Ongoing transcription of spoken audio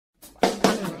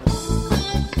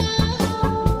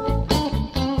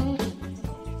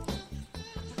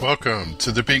Welcome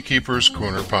to the Beekeeper's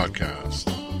Corner podcast.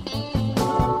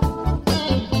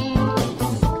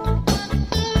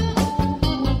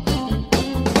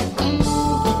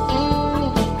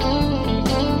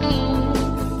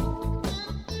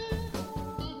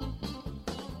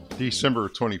 December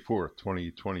 24th,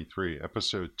 2023,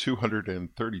 episode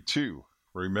 232,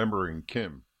 Remembering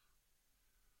Kim.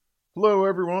 Hello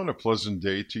everyone, a pleasant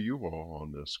day to you all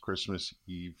on this Christmas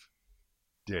Eve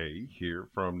day here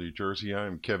from New Jersey. I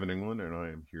am Kevin England, and I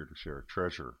am here to share a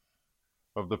treasure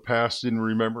of the past in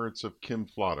remembrance of Kim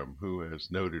Flottum, who,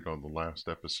 as noted on the last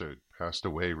episode, passed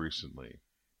away recently.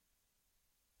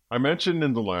 I mentioned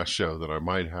in the last show that I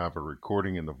might have a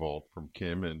recording in the vault from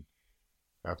Kim, and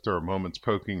after a moment's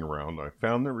poking around, I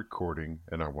found the recording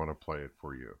and I want to play it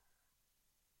for you.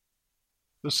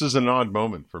 This is an odd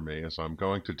moment for me, as I'm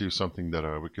going to do something that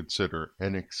I would consider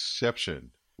an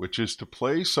exception, which is to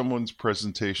play someone's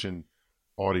presentation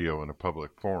audio in a public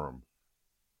forum.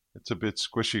 It's a bit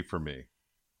squishy for me.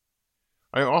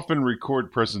 I often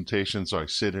record presentations I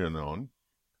sit in on,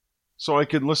 so I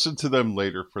can listen to them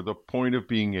later for the point of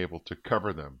being able to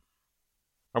cover them.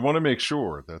 I want to make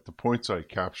sure that the points I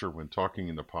capture when talking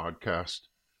in the podcast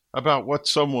about what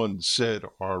someone said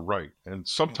are right, and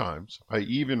sometimes I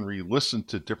even re-listen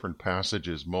to different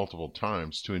passages multiple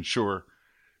times to ensure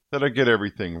that I get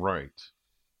everything right.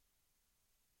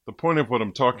 The point of what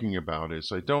I'm talking about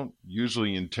is I don't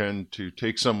usually intend to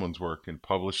take someone's work and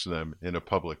publish them in a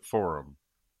public forum.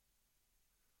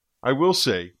 I will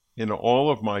say, in all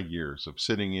of my years of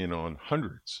sitting in on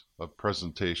hundreds of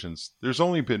presentations, there's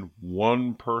only been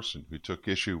one person who took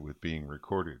issue with being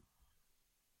recorded.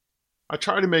 I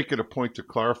try to make it a point to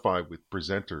clarify with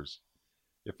presenters,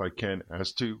 if I can,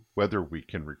 as to whether we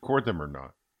can record them or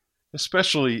not,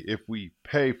 especially if we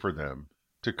pay for them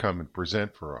to come and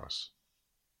present for us.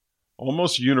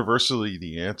 Almost universally,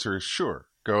 the answer is sure,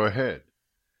 go ahead.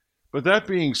 But that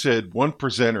being said, one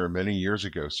presenter many years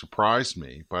ago surprised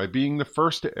me by being the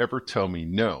first to ever tell me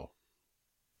no.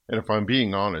 And if I'm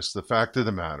being honest, the fact of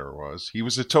the matter was he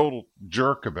was a total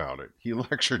jerk about it. He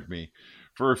lectured me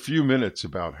for a few minutes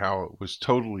about how it was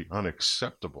totally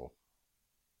unacceptable.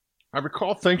 I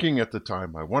recall thinking at the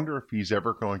time, I wonder if he's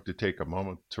ever going to take a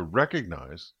moment to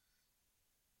recognize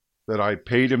that I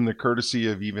paid him the courtesy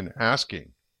of even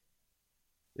asking.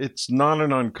 It's not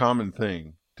an uncommon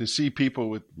thing to see people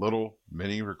with little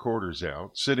mini recorders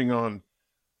out sitting on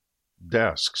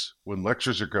desks when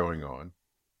lectures are going on.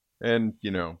 And,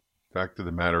 fact of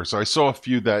the matter is I saw a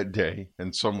few that day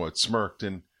and somewhat smirked,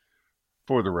 and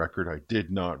for the record, I did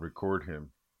not record him.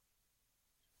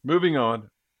 Moving on,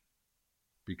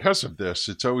 because of this,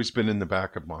 it's always been in the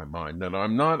back of my mind that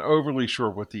I'm not overly sure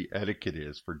what the etiquette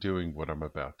is for doing what I'm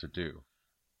about to do.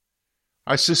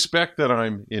 I suspect that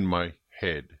I'm in my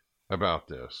head about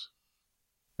this,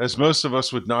 as most of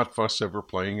us would not fuss over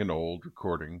playing an old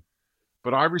recording,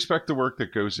 but I respect the work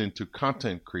that goes into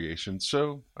content creation,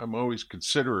 so I'm always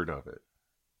considerate of it.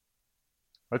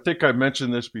 I think I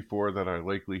mentioned this before, that I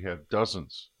likely have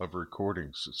dozens of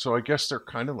recordings, so I guess they're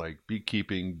kind of like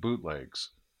beekeeping bootlegs.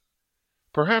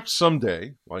 Perhaps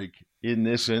someday, like in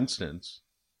this instance,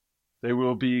 they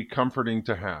will be comforting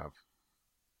to have.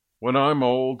 When I'm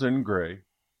old and gray,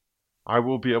 I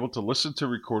will be able to listen to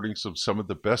recordings of some of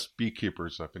the best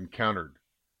beekeepers I've encountered,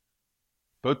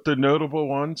 both the notable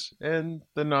ones and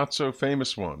the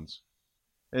not-so-famous ones,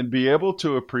 and be able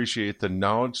to appreciate the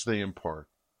knowledge they impart,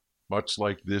 much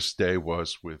like this day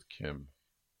was with Kim.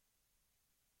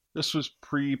 This was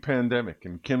pre-pandemic,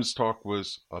 and Kim's talk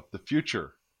was of the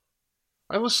future.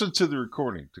 I listened to the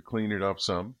recording to clean it up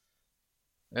some,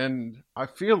 and I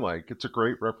feel like it's a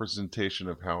great representation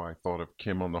of how I thought of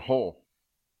Kim on the whole.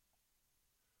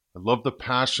 I love the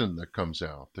passion that comes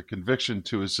out, the conviction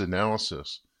to his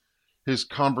analysis, his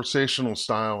conversational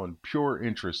style, and pure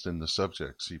interest in the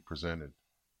subjects he presented.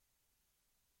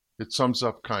 It sums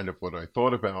up kind of what I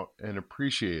thought about and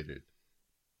appreciated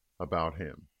about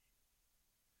him.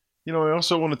 I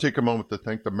also want to take a moment to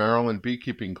thank the Maryland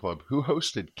Beekeeping Club, who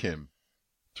hosted Kim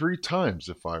 3 times,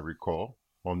 if I recall,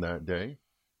 on that day.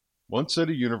 Once at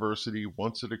a university,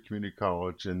 once at a community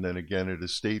college, and then again at a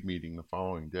state meeting the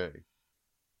following day.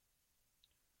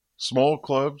 Small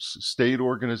clubs, state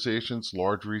organizations,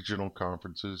 large regional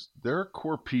conferences, they're a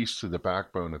core piece to the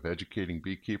backbone of educating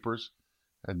beekeepers,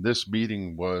 and this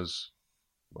meeting was,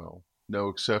 no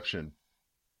exception.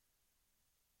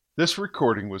 This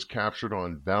recording was captured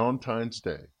on Valentine's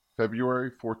Day, February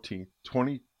 14th,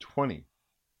 2020,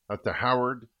 at the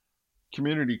Howard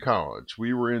Community College.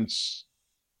 We were in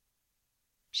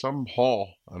some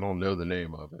hall, I don't know the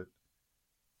name of it,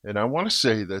 and I want to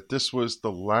say that this was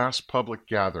the last public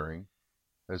gathering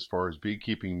as far as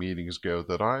beekeeping meetings go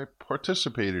that I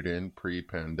participated in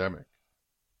pre-pandemic.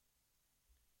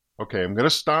 Okay, I'm going to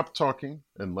stop talking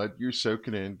and let you soak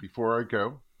it in. Before I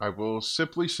go, I will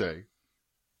simply say,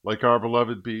 like our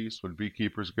beloved bees, when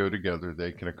beekeepers go together,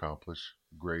 they can accomplish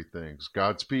great things.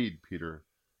 Godspeed, Peter,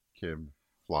 Kim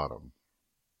Flottum.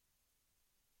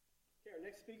 Our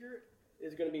next speaker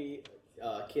is going to be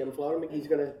Kim Flottum. He's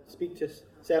going to speak this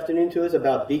afternoon to us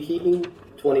about Beekeeping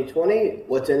 2020,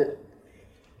 what's in it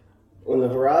on the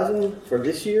horizon for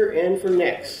this year and for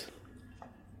next.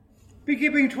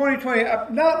 Beekeeping 2020.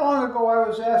 Not long ago, I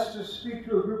was asked to speak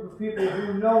to a group of people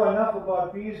who know enough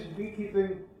about bees and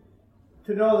beekeeping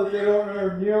to know that they don't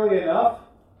know nearly enough,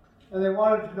 and they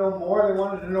wanted to know more. They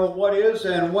wanted to know what is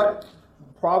and what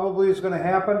probably is going to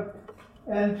happen.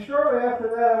 And shortly after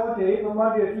that, I went to April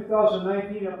Monday of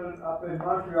 2019 up in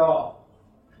Montreal.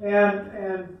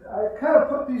 And I kind of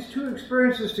put these two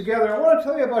experiences together. I want to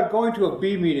tell you about going to a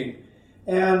bee meeting.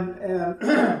 And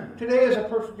today is a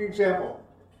perfect example.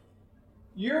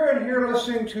 You're in here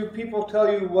listening to people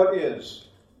tell you what is,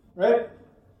 right?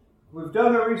 We've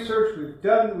done the research, we've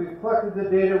collected the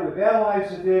data, we've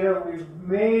analyzed the data, we've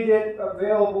made it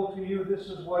available to you. This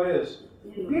is what is.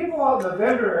 The people out in the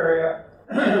vendor area,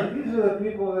 these are the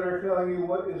people that are telling you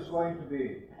what is going to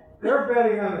be. They're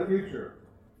betting on the future.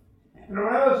 And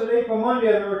when I was at April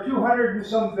Monday, there were 200 and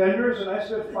some vendors, and I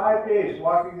spent 5 days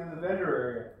walking in the vendor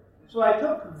area. So I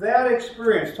took that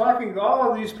experience, talking to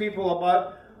all of these people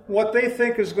about what they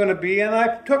think is going to be, and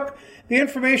I took the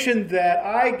information that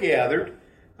I gathered,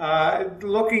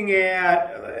 looking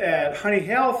at honey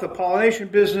health, the pollination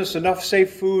business, enough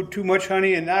safe food, too much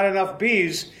honey, and not enough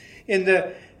bees, in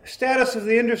the status of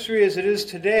the industry as it is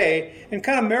today, and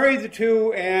kind of married the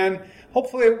two. And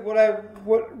hopefully,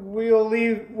 what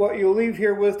you'll leave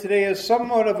here with today is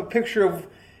somewhat of a picture of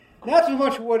not so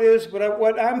much what is, but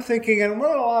what I'm thinking, and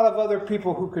what a lot of other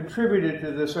people who contributed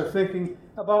to this are thinking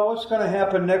about what's going to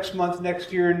happen next month,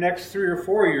 next year, next 3 or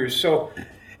 4 years. So,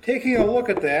 taking a look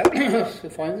at that, to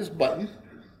find this button,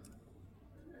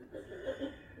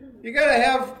 you gotta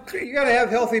have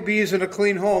healthy bees in a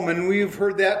clean home, and we've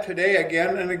heard that today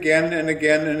again and again and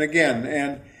again and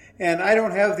again. And I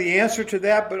don't have the answer to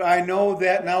that, but I know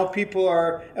that now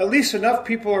at least enough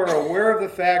people are aware of the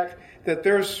fact that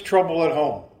there's trouble at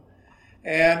home.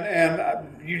 And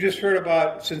you just heard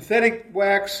about synthetic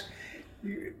wax.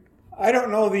 I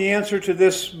don't know the answer to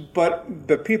this, but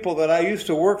the people that I used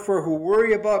to work for who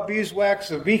worry about beeswax,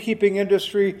 the beekeeping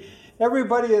industry,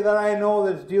 everybody that I know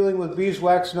that's dealing with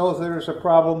beeswax knows there's a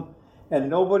problem, and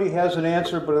nobody has an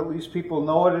answer, but at least people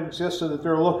know it exists and that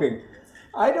they're looking.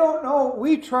 I don't know.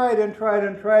 We tried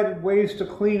ways to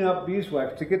clean up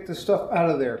beeswax, to get this stuff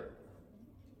out of there.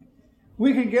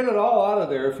 We can get it all out of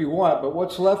there if you want, but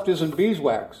what's left isn't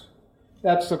beeswax.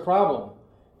 That's the problem.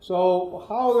 So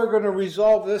how they're going to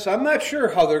resolve this, I'm not sure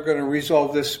how they're going to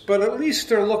resolve this, but at least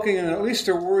they're looking and at least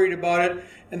they're worried about it.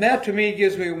 And that to me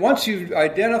gives me, once you've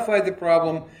identified the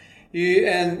problem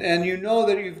and you know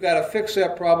that you've got to fix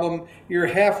that problem, you're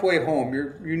halfway home.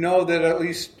 You know that at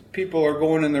least people are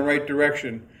going in the right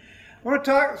direction. I want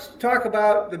to talk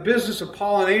about the business of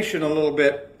pollination a little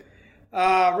bit.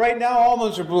 Right now,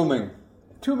 almonds are blooming.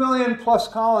 2 million plus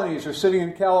colonies are sitting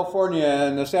in California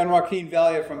and the San Joaquin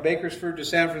Valley from Bakersford to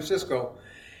San Francisco.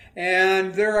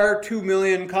 And there are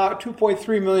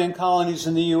 2.3 million colonies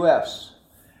in the U.S.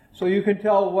 So you can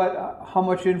tell how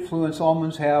much influence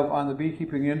almonds have on the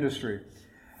beekeeping industry.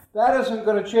 That isn't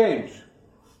going to change.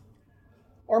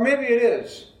 Or maybe it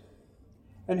is.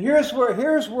 And here's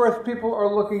where people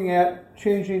are looking at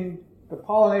changing the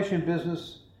pollination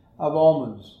business of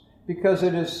almonds, because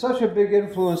it is such a big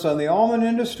influence on the almond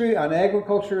industry, on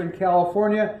agriculture in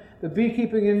California, the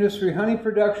beekeeping industry, honey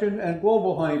production, and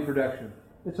global honey production.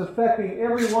 It's affecting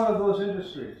every one of those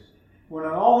industries. When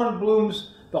an almond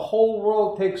blooms, the whole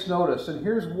world takes notice, and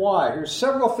here's why. Here's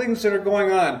several things that are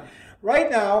going on. Right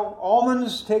now,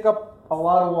 almonds take up a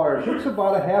lot of water. It takes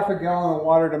about a half a gallon of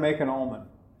water to make an almond.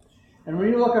 And when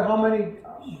you look at how many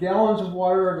gallons of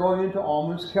water are going into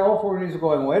almonds, Californians are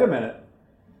going, wait a minute.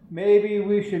 Maybe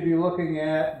we should be looking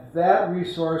at that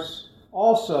resource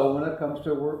also when it comes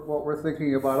to what we're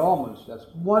thinking about almonds. That's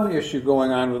one issue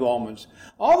going on with almonds.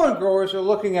 Almond growers are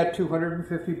looking at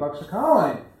 $250 a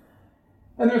colony.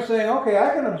 And they're saying, okay,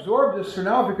 I can absorb this for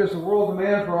now because the world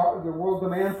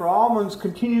demand for almonds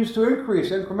continues to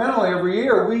increase incrementally every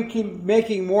year. We keep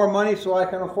making more money so I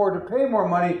can afford to pay more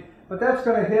money, but that's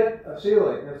going to hit a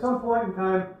ceiling. At some point in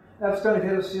time, that's going to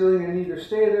hit a ceiling and either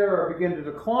stay there or begin to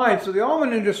decline. So the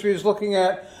almond industry is looking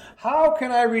at, how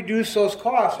can I reduce those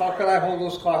costs? How can I hold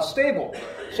those costs stable?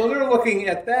 So they're looking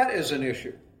at that as an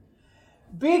issue.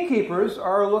 Beekeepers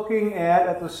are looking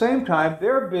at the same time,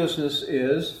 their business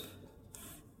is,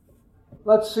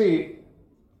 let's see,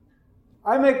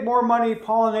 I make more money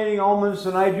pollinating almonds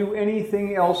than I do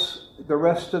anything else the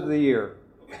rest of the year.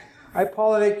 I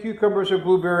pollinate cucumbers or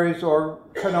blueberries or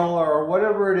canola or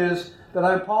whatever it is that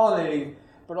I'm pollinating,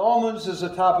 but almonds is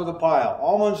the top of the pile.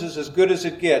 Almonds is as good as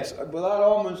it gets. Without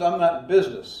almonds, I'm not in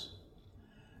business.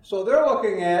 So they're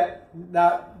looking at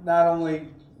not only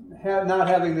not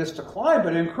having this decline,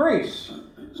 but increase.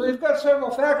 So you've got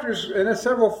several factors and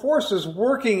several forces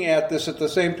working at this at the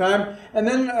same time. And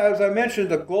then, as I mentioned,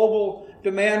 the global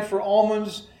demand for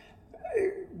almonds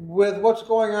with what's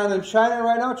going on in China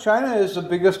right now. China is the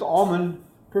biggest almond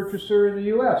purchaser in the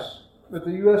U.S., that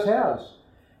the U.S. has.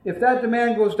 If that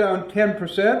demand goes down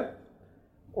 10%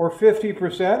 or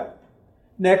 50%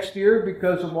 next year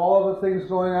because of all of the things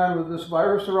going on with this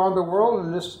virus around the world,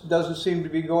 and this doesn't seem to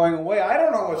be going away, I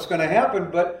don't know what's going to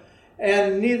happen,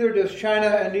 and neither does China,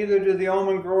 and neither do the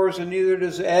almond growers, and neither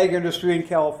does the ag industry in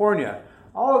California.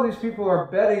 All of these people are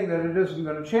betting that it isn't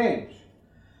going to change.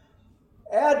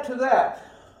 Add to that,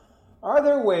 are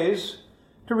there ways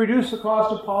to reduce the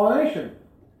cost of pollination?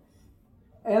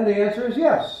 And the answer is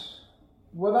yes.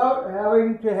 Without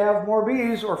having to have more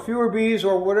bees or fewer bees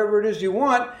or whatever it is you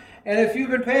want. And if you've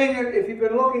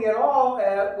been looking at all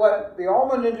at what the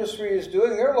almond industry is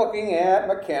doing, they're looking at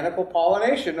mechanical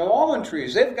pollination of almond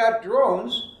trees. They've got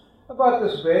drones about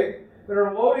this big that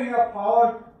are loading up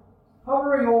pollen,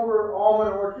 hovering over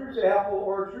almond orchards, apple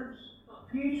orchards,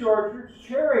 peach orchards,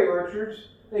 cherry orchards.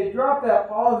 They drop that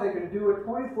pollen, they can do it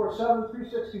 24/7,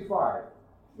 365.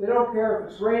 They don't care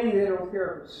if it's raining, they don't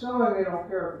care if it's snowing, they don't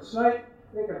care if it's night.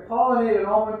 They can pollinate an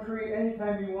almond tree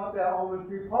anytime you want that almond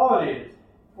tree pollinated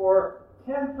for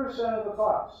 10% of the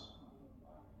cost.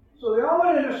 So the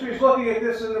almond industry is looking at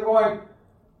this and they're going,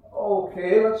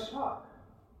 okay, let's talk.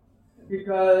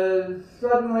 Because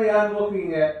suddenly I'm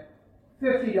looking at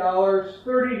 $50, $30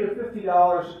 to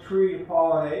 $50 a tree to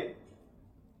pollinate,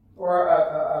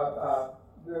 or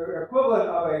the equivalent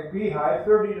of a beehive,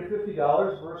 $30 to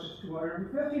 $50 versus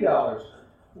 $250.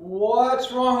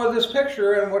 What's wrong with this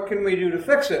picture and what can we do to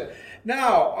fix it?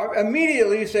 Now,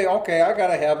 immediately you say, okay, I got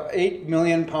to have 8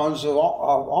 million pounds of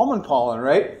almond pollen,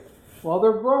 right? Well,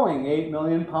 they're growing 8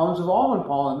 million pounds of almond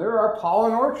pollen. There are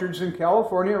pollen orchards in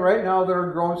California right now that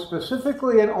are grown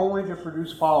specifically and only to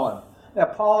produce pollen.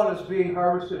 That pollen is being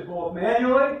harvested both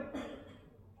manually,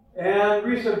 and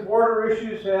recent border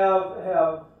issues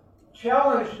have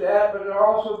challenged that, but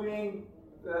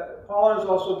pollen is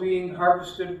also being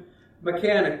harvested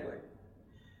mechanically.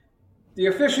 The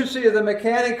efficiency of the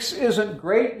mechanics isn't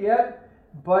great yet,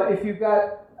 but if you've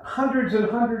got hundreds and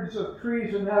hundreds of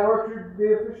trees in that orchard,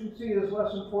 the efficiency is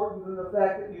less important than the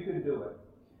fact that you can do it.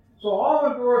 So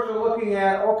almond growers are looking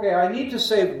at, okay, I need to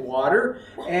save water,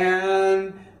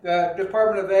 and the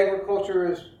Department of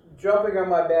Agriculture is jumping on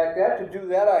my back. To do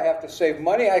that, I have to save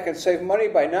money. I can save money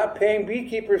by not paying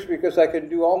beekeepers because I can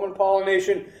do almond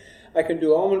pollination. I can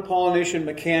do almond pollination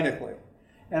mechanically.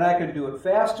 And I can do it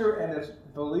faster, and it's,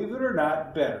 believe it or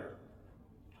not, better.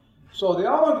 So the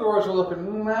almond growers are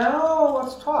looking, well,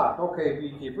 let's talk. Okay,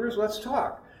 beekeepers, let's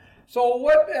talk. So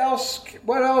what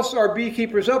else are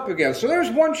beekeepers up against? So there's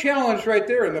one challenge right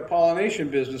there in the pollination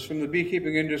business from the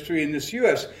beekeeping industry in this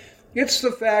U.S. It's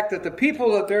the fact that the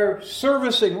people that they're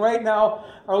servicing right now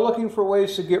are looking for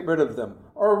ways to get rid of them,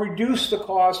 or reduce the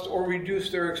cost, or reduce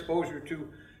their exposure to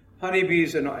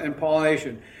honeybees and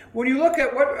pollination. When you look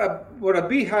at what a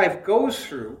beehive goes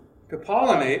through to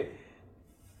pollinate,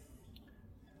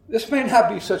 this may not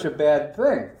be such a bad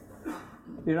thing.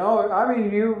 You know, I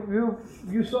mean,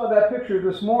 you saw that picture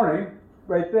this morning,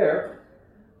 right there.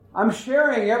 I'm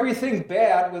sharing everything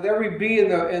bad with every bee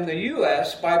in the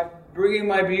U.S. by bringing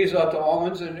my bees out to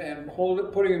almonds and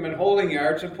putting them in holding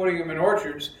yards and putting them in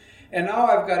orchards. And now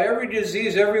I've got every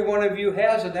disease every one of you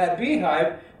has in that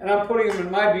beehive, and I'm putting them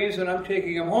in my bees and I'm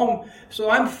taking them home. So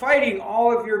I'm fighting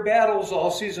all of your battles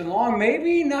all season long.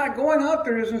 Maybe not going out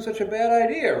there isn't such a bad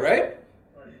idea, right?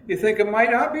 You think it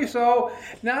might not be? So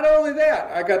not only that,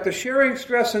 I got the sharing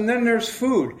stress, and then there's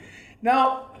food.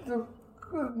 Now,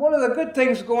 one of the good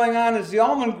things going on is the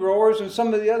almond growers and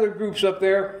some of the other groups out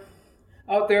there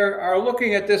are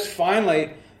looking at this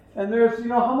finally, and there's,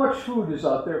 how much food is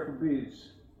out there for bees?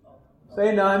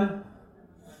 Say none,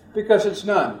 because it's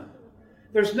none.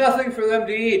 There's nothing for them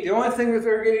to eat. The only thing that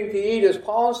they're getting to eat is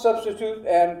pollen substitute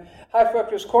and high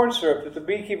fructose corn syrup that the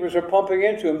beekeepers are pumping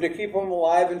into them to keep them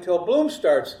alive until bloom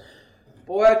starts.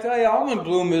 Boy, I tell you, almond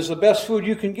bloom is the best food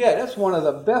you can get. That's one of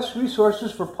the best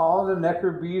resources for pollen and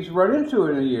nectar bees run into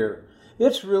in a year.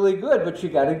 It's really good, but you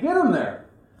got to get them there.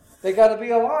 They got to be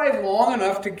alive long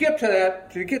enough to get to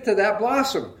that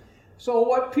blossom. So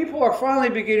what people are finally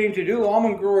beginning to do,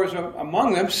 almond growers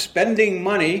among them, spending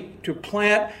money to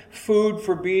plant food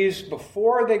for bees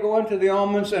before they go into the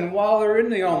almonds and while they're in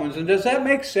the almonds. And does that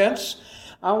make sense?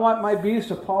 I want my bees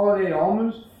to pollinate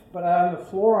almonds, but on the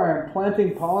floor I am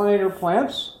planting pollinator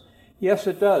plants? Yes,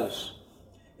 it does.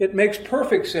 It makes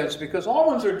perfect sense because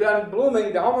almonds are done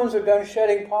blooming, the almonds are done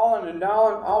shedding pollen, and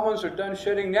now almonds are done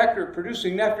shedding nectar,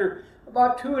 producing nectar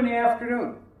about 2 in the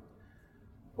afternoon.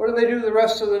 What do they do the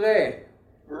rest of the day?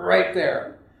 Right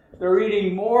there. They're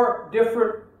eating more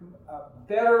different,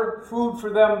 better food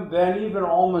for them than even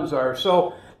almonds are.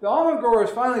 So the almond growers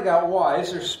finally got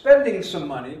wise. They're spending some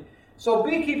money. So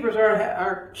beekeepers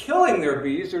aren't killing their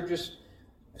bees. They're just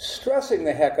stressing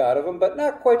the heck out of them, but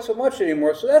not quite so much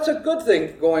anymore. So that's a good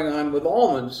thing going on with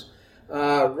almonds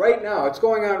right now. It's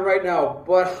going on right now.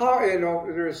 But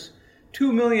there's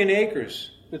 2 million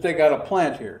acres that they got to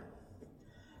plant here.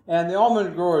 And the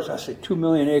almond growers, I say 2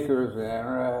 million acres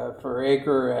per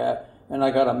acre, and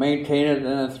I got to maintain it, and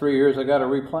then in 3 years I got to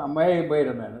replant. Wait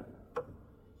a minute.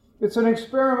 It's an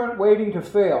experiment waiting to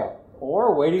fail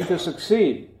or waiting to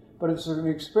succeed, but it's an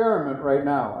experiment right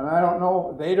now. And I don't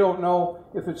know, they don't know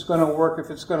if it's going to work, if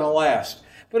it's going to last.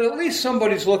 But at least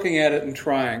somebody's looking at it and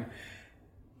trying.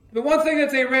 The one thing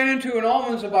that they ran into in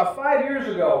almonds about 5 years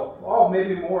ago,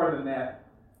 maybe more than that,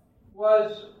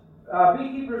 was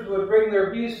beekeepers would bring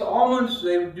their bees to almonds.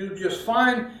 They would do just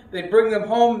fine. They'd bring them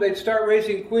home. They'd start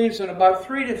raising queens. And about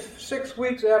 3 to 6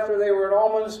 weeks after they were in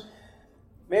almonds,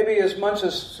 maybe as much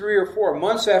as 3 or 4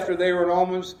 months after they were in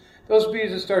almonds, those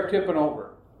bees would start tipping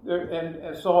over.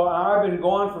 And so I've been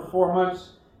gone for 4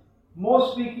 months.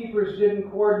 Most beekeepers didn't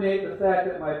coordinate the fact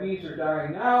that my bees are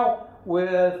dying now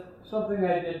with something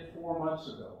I did 4 months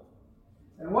ago.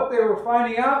 And what they were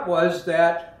finding out was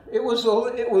that it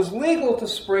was legal to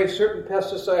spray certain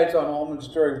pesticides on almonds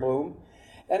during bloom,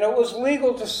 and it was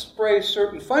legal to spray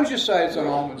certain fungicides on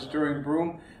almonds during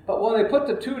bloom, but when they put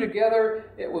the two together,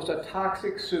 it was a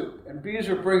toxic soup. And bees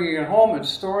are bringing it home and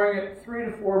storing it 3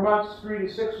 to 4 months, 3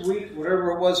 to 6 weeks,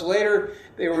 whatever it was later.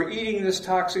 They were eating this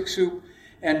toxic soup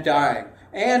and dying,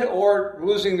 and or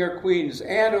losing their queens,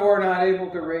 and or not able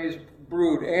to raise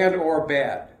brood, and or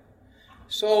bad.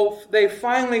 So they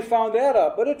finally found that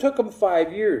out, but it took them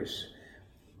 5 years.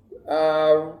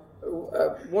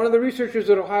 One of the researchers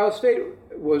at Ohio State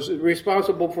was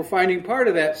responsible for finding part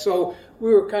of that, so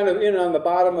we were kind of in on the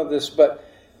bottom of this, but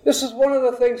this is one of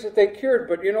the things that they cured.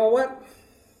 But you know what?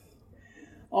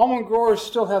 Almond growers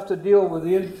still have to deal with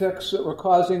the insects that were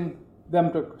causing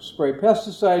them to spray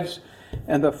pesticides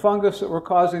and the fungus that were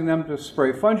causing them to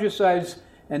spray fungicides.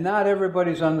 And not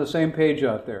everybody's on the same page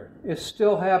out there. It's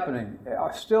still happening.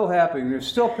 There's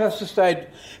still pesticide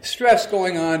stress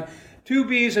going on to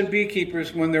bees and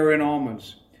beekeepers when they're in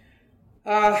almonds.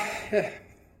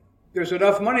 There's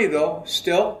enough money, though,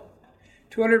 still.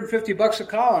 $250 a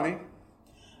colony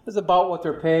is about what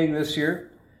they're paying this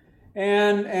year.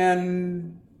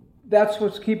 And that's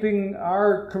what's keeping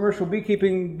our commercial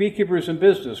beekeepers in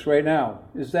business right now,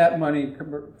 is that money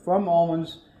from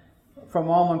almonds, from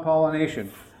almond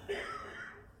pollination.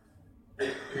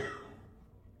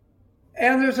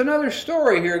 And there's another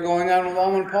story here going on with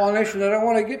almond pollination that I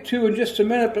want to get to in just a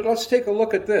minute, but let's take a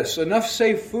look at this. Enough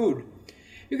safe food.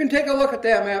 You can take a look at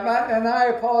that, ma'am. And I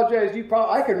apologize,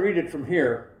 I can read it from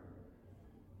here.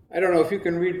 I don't know if you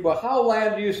can read, but how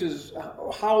land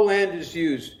is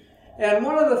used. And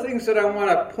one of the things that I want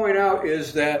to point out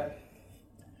is that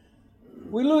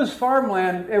we lose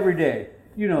farmland every day.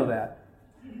 You know that.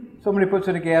 Somebody puts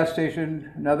in a gas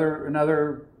station,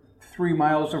 another 3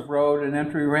 miles of road, an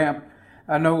entry ramp,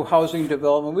 no housing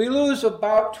development. We lose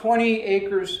about 20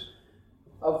 acres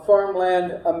of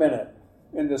farmland a minute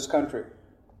in this country.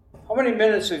 How many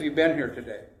minutes have you been here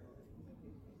today?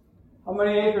 How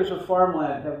many acres of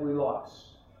farmland have we lost?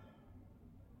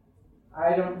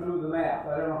 I don't do the math.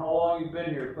 I don't know how long you've been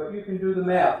here, but you can do the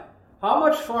math. How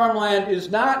much farmland is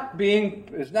not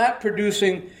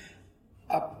producing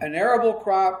an arable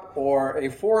crop or a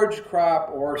forage crop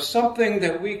or something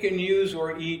that we can use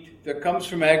or eat that comes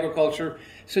from agriculture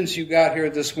since you got here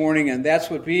this morning? And that's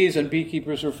what bees and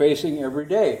beekeepers are facing every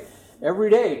day. Every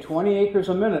day, 20 acres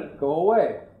a minute go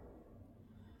away.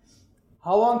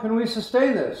 How long can we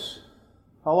sustain this?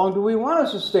 How long do we want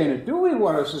to sustain it? Do we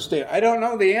want to sustain it? I don't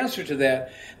know the answer to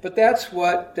that, but that's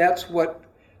what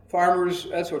farmers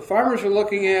are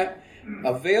looking at.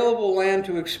 Available land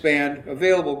to expand,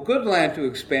 available good land to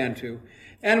expand to.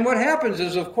 And what happens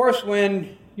is, of course,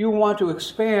 when you want to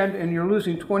expand and you're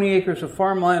losing 20 acres of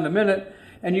farmland a minute,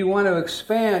 and you want to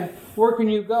expand, where can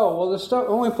you go? Well, the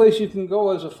only place you can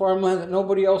go is a farmland that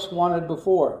nobody else wanted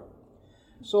before.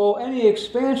 So any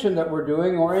expansion that we're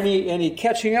doing, or any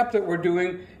catching up that we're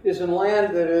doing, is in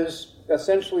land that is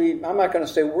essentially, I'm not going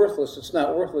to say worthless, it's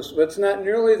not worthless, but it's not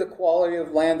nearly the quality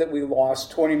of land that we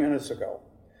lost 20 minutes ago.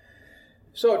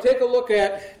 So take a look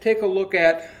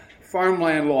at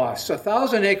farmland loss.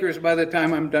 1,000 acres by the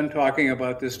time I'm done talking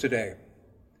about this today.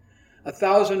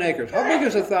 1,000 acres. How big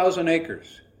is 1,000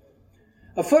 acres?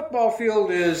 A football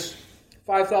field is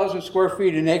 5,000 square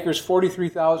feet, an acre is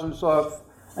 43,000, so if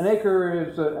an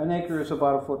acre is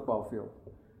about a football field.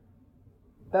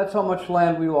 That's how much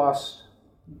land we lost.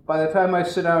 By the time I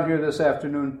sit down here this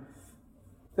afternoon,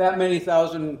 that many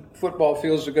thousand football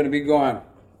fields are going to be gone.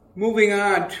 Moving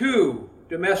on to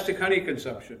domestic honey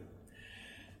consumption.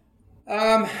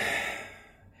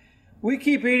 We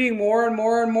keep eating more and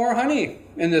more and more honey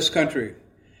in this country.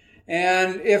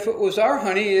 And if it was our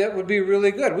honey, it would be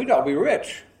really good. We'd all be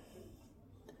rich.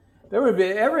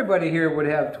 Everybody here would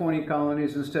have 20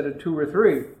 colonies instead of 2 or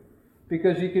 3,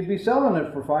 because you could be selling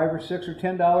it for $5 or $6 or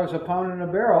 $10 a pound in a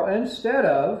barrel instead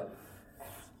of.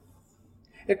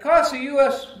 It costs a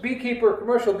U.S. beekeeper,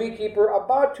 commercial beekeeper,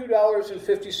 about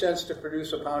 $2.50 to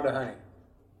produce a pound of honey.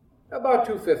 About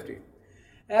 $2.50.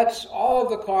 That's all of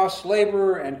the costs,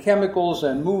 labor and chemicals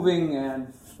and moving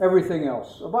and everything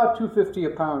else. About $2.50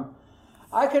 a pound.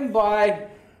 I could buy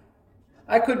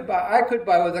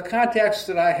with the contacts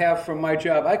that I have from my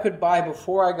job, I could buy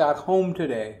before I got home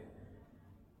today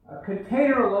a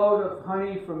container load of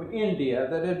honey from India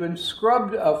that had been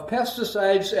scrubbed of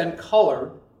pesticides and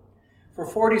color for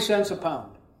 40 cents a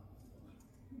pound.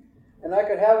 And I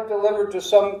could have it delivered to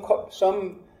some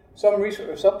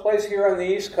place here on the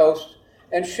East Coast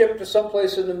and shipped to some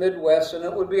place in the Midwest, and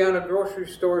it would be on a grocery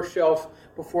store shelf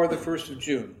before the 1st of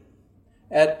June.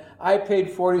 I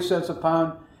paid 40 cents a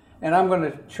pound, and I'm going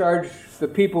to charge the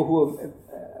people who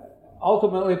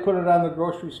ultimately put it on the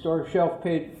grocery store shelf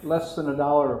paid less than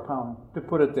 $1 a pound to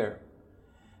put it there.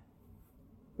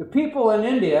 The people in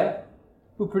India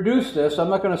who produced this, I'm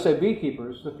not going to say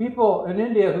beekeepers, the people in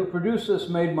India who produced this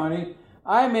made money,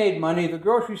 I made money, the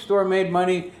grocery store made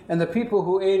money, and the people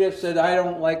who ate it said, I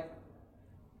don't like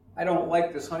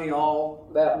this honey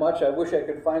all that much. I wish I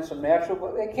could find some natural,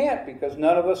 but they can't, because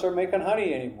none of us are making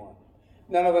honey anymore.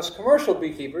 None of us commercial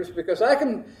beekeepers, because I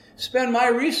can spend my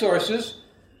resources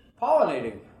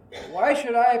pollinating. Why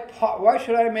should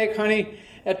I make honey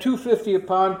at $2.50 a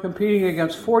pound competing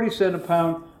against 40 cents a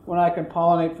pound when I can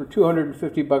pollinate for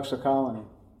 $250 a colony?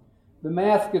 The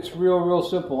math gets real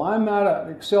simple. I'm not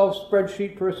an Excel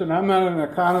spreadsheet person. I'm not an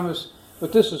economist,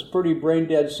 but this is pretty brain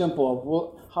dead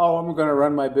simple of how I'm going to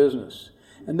run my business.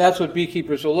 And that's what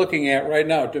beekeepers are looking at right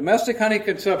now. Domestic honey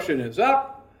consumption is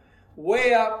up,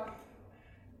 way up.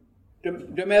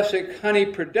 Domestic honey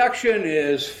production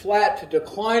is flat to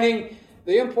declining.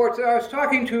 The imports, I was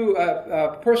talking to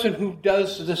a person who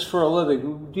does this for a living,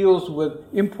 who deals with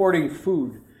importing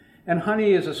food. And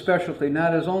honey is a specialty,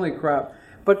 not his only crop.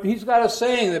 But he's got a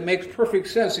saying that makes perfect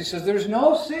sense. He says, there's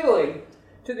no ceiling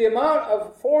to the amount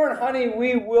of foreign honey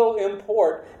we will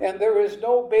import, and there is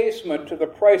no basement to the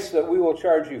price that we will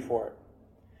charge you for it.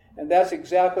 And that's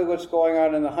exactly what's going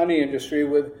on in the honey industry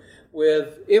with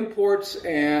imports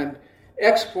and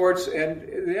exports.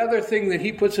 And the other thing that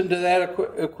he puts into that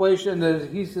equation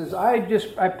is he says, I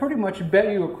pretty much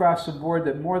bet you across the board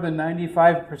that more than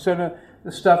 95% of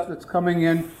the stuff that's coming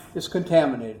in is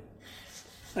contaminated,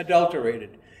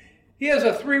 adulterated. He has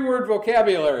a 3-word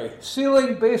vocabulary: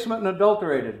 ceiling, basement, and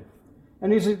adulterated.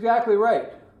 And he's exactly right.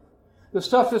 The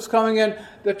stuff that's coming in,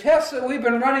 the tests that we've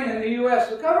been running in the U.S.,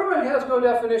 the government has no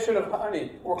definition of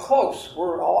honey. We're close.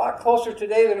 We're a lot closer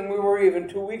today than we were even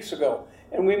 2 weeks ago.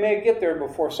 And we may get there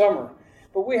before summer.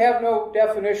 But we have no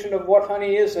definition of what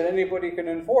honey is that anybody can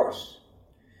enforce.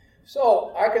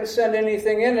 So I can send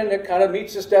anything in, and it kind of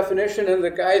meets this definition, and the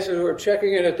guys who are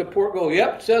checking it at the port go,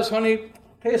 yep, it says honey,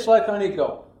 tastes like honey,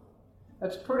 go.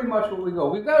 That's pretty much what we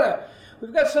go. We've got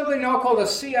something now called a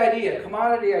CID, a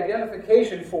Commodity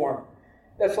Identification Form,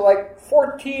 that's like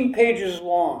 14 pages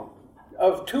long,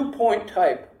 of 2-point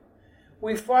type.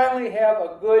 We finally have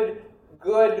a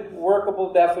good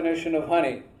workable definition of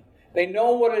honey. They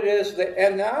know what it is,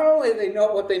 and not only they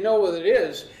know what it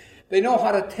is, they know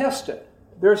how to test it.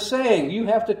 They're saying you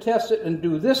have to test it and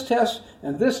do this test,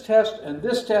 and this test, and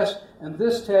this test, and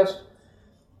this test,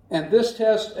 and this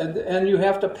test, and you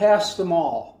have to pass them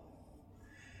all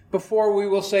before we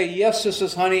will say, yes, this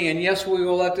is honey, and yes, we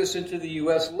will let this into the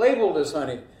U.S. labeled as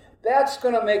honey. That's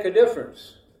going to make a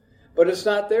difference. But it's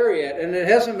not there yet, and it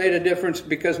hasn't made a difference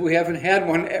because we haven't had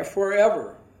one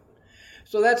forever.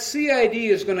 So that CID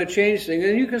is going to change things.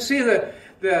 And you can see the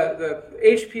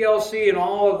HPLC and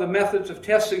all of the methods of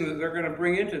testing that they're going to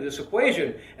bring into this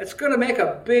equation. It's going to make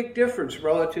a big difference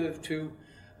relative to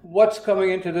what's coming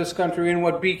into this country and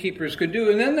what beekeepers can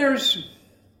do. And then there's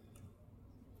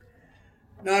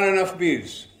not enough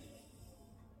bees.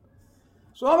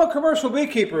 So I'm a commercial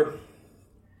beekeeper,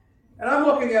 and I'm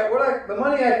looking at the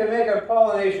money I can make on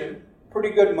pollination, pretty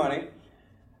good money.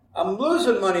 I'm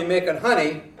losing money making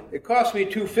honey. It cost me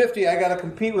 $2.50. I got to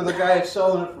compete with a guy that's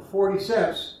selling it for 40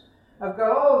 cents. I've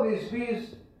got all of these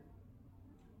bees.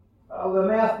 The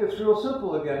math gets real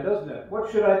simple again, doesn't it?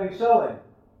 What should I be selling?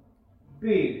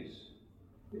 Bees.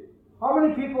 How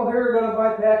many people here are going to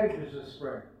buy packages this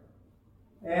spring?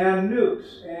 And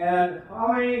nukes. And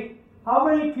how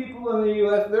many people in the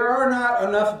U.S.? There are not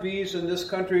enough bees in this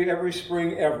country every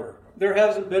spring ever. There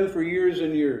hasn't been for years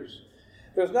and years.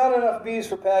 There's not enough bees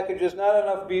for packages, not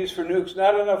enough bees for nukes,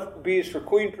 not enough bees for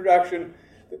queen production,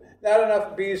 not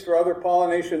enough bees for other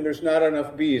pollination. There's not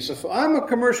enough bees. So if I'm a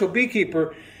commercial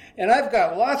beekeeper and I've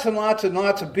got lots and lots and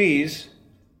lots of bees,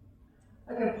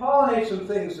 I can pollinate some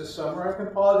things this summer. I can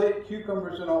pollinate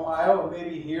cucumbers in Ohio and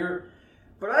maybe here.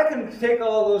 But I can take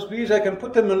all of those bees, I can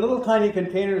put them in little tiny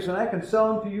containers, and I can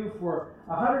sell them to you for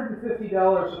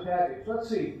 $150 a package. Let's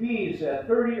see, bees at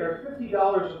 $30 or $50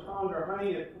 a pound, or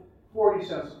honey at 40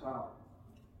 cents a pound.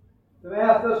 The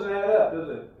math doesn't add up, does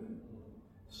it?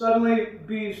 Suddenly,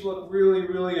 bees look really,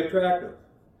 really attractive.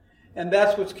 And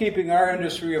that's what's keeping our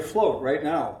industry afloat right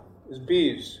now, is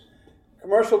bees.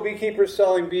 Commercial beekeepers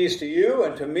selling bees to you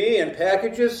and to me, and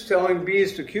packages, selling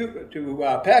bees to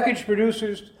package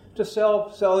producers, to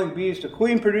selling bees to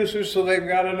queen producers so they've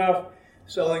got enough,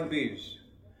 selling bees.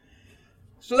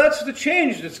 So that's the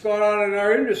change that's gone on in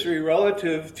our industry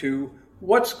relative to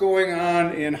what's going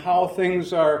on in how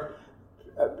things are.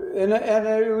 And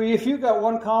if you've got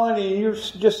one colony and you're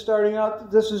just starting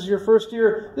out, this is your first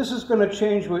year, this is going to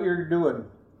change what you're doing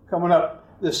coming up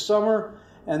this summer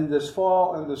and this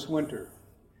fall and this winter.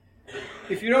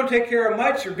 If you don't take care of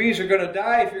mites, your bees are going to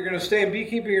die. If you're going to stay in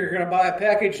beekeeping, you're going to buy a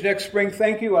package next spring.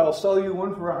 Thank you. I'll sell you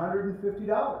one for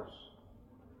 $150.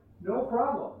 No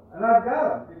problem. And I've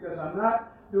got them because I'm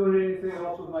not doing anything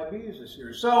else with my bees this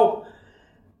year. So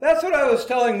that's what I was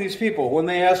telling these people when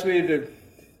they asked me to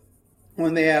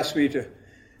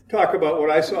talk about what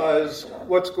I saw as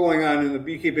what's going on in the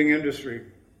beekeeping industry.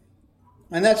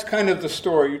 And that's kind of the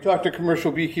story. You talk to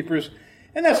commercial beekeepers,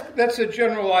 and that's a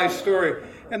generalized story.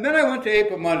 And then I went to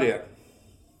Apimundia.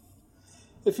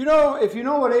 If you know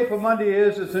what Apimundia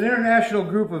is, it's an international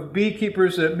group of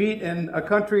beekeepers that meet in a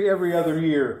country every other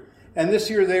year. And this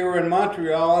year they were in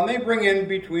Montreal, and they bring in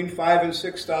between 5,000 and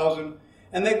 6,000,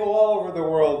 and they go all over the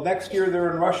world. Next year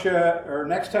they're in Russia, or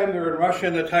next time they're in Russia,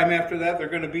 and the time after that they're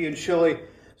going to be in Chile.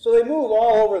 So they move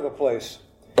all over the place.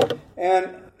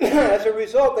 And as a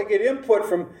result, they get input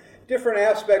from different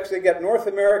aspects. They get North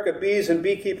America bees and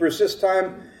beekeepers this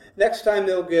time. Next time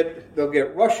they'll get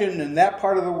Russian and that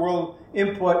part of the world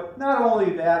input. Not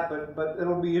only that, but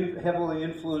it'll be heavily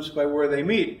influenced by where they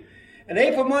meet. And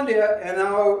Apimundia, and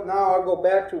now I'll go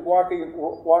back to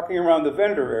walking around the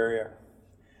vendor area.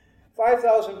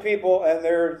 5,000 people, and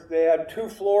they had 2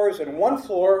 floors, and one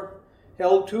floor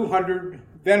held 200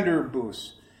 vendor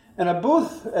booths. And a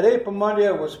booth at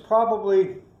Apimundia was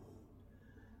probably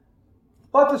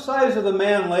about the size of the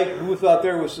Man Lake booth out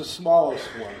there was the smallest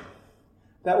one.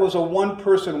 That was a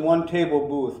one-person, one-table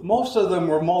booth. Most of them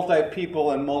were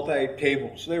multi-people and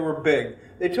multi-tables. They were big.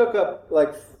 They took up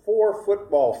like 4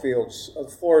 football fields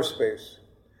of floor space.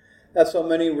 That's how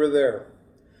many were there.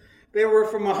 They were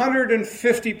from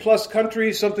 150-plus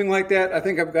countries, something like that. I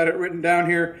think I've got it written down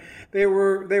here. They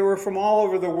were from all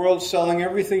over the world selling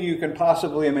everything you can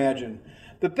possibly imagine.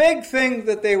 The big thing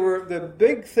that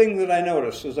I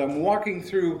noticed as I'm walking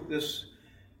through this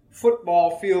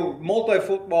football field,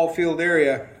 multi-football field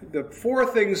area, the 4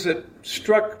 things that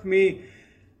struck me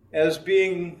as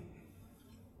being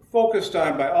focused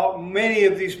on by many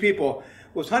of these people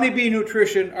was honeybee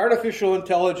nutrition, artificial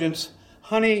intelligence,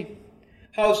 honey,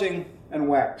 housing, and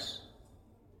wax.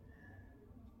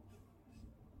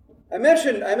 I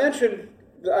mentioned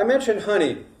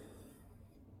honey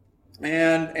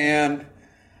and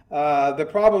the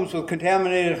problems with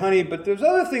contaminated honey, but there's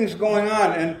other things going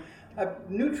on, and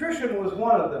nutrition was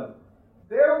one of them.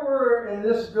 There were in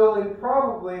this building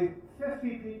probably 50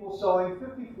 people selling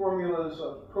 50 formulas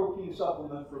of protein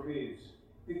supplement for bees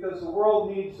because the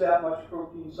world needs that much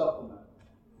protein supplement.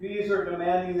 Bees are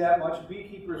demanding that much.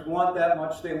 Beekeepers want that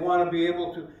much. They want to be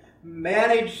able to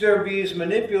manage their bees,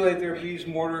 manipulate their bees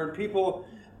more, and people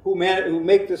who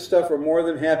make this stuff are more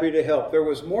than happy to help. There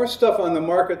was more stuff on the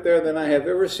market there than I have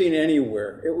ever seen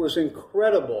anywhere. It was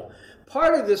incredible.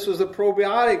 Part of this was the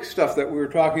probiotic stuff that we were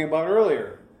talking about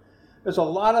earlier. There's a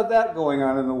lot of that going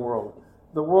on in the world.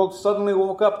 The world suddenly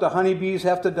woke up to honeybees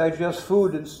have to digest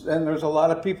food, and there's a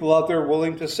lot of people out there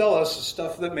willing to sell us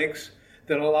stuff that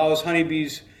allows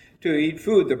honeybees to eat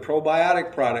food, the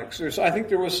probiotic products. I think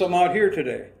there was some out here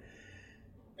today.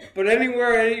 But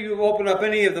anywhere you open up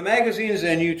any of the magazines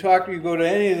and you go to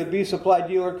any of the bee supply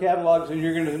dealer catalogs, and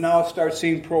you're going to now start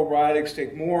seeing probiotics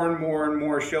take more and more and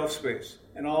more shelf space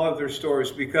in all of their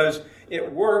stores because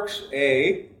it works,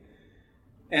 A,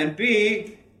 and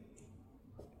B,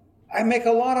 I make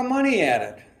a lot of money at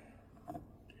it.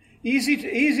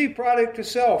 Easy product to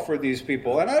sell for these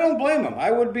people, and I don't blame them.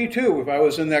 I would be too if I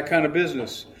was in that kind of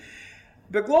business.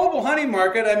 The global honey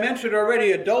market, I mentioned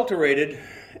already, adulterated,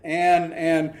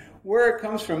 and where it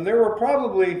comes from. There were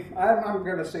probably, I'm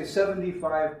going to say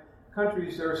 75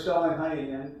 countries that are selling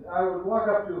honey, and I would walk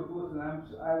up to a booth and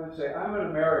I would say, I'm an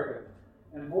American,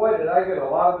 and boy did I get a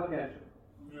lot of attention,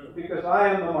 because I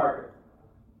am the market.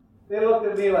 They looked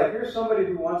at me like, here's somebody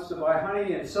who wants to buy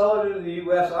honey and sell it in the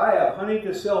U.S. I have honey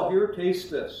to sell. Here, taste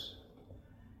this.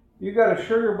 You got a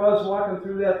sugar buzz walking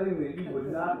through that thing that you would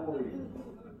not believe.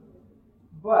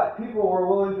 But people were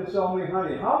willing to sell me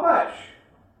honey. How much?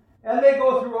 And they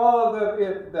go through all of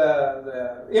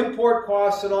the import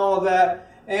costs and all of that,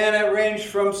 and it ranged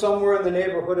from somewhere in the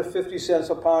neighborhood of 50 cents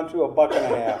a pound to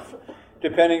 $1.50,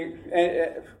 depending,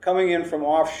 coming in from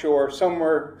offshore,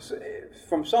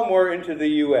 from somewhere into the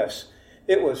U.S.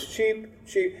 It was cheap.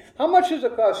 How much does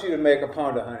it cost you to make a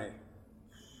pound of honey?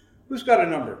 Who's got a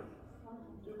number?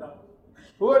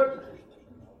 What?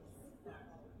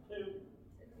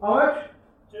 How much?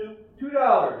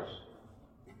 $2.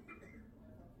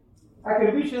 I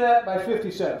can beat you that by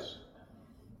 50 cents.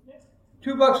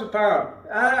 $2 a pound.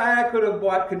 I could have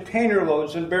bought container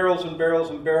loads and barrels and barrels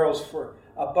and barrels for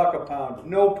 $1 a pound.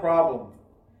 No problem.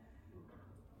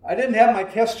 I didn't have my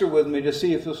tester with me to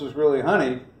see if this was really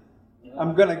honey.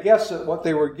 I'm going to guess that what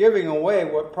they were giving away,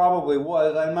 what probably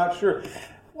was, I'm not sure.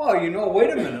 Well,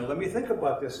 wait a minute, let me think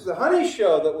about this. The honey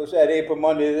show that was at April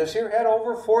Monday this year had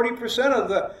over 40% of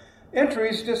the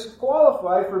entries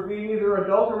disqualified for being either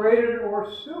adulterated or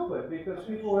stupid because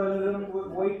people had them with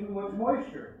way too much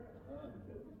moisture.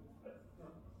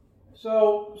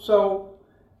 So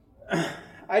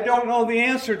I don't know the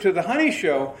answer to the honey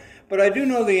show, but I do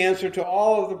know the answer to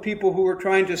all of the people who were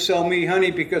trying to sell me honey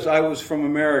because I was from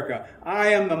America.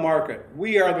 I am the market.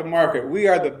 We are the market. We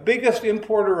are the biggest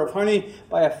importer of honey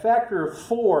by a factor of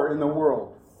 4 in the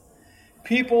world.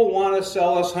 People want to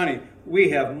sell us honey. We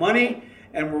have money,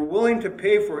 and we're willing to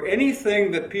pay for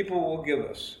anything that people will give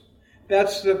us.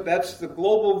 That's the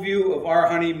global view of our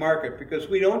honey market because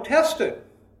we don't test it.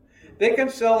 They can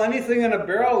sell anything in a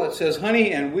barrel that says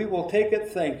honey, and we will take it,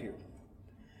 thank you.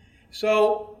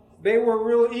 So they were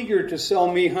real eager to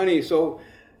sell me honey. So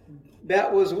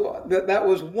that was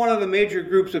one of the major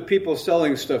groups of people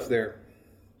selling stuff there.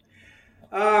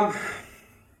 The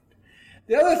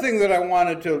other thing that I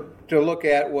wanted to look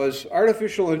at was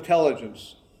artificial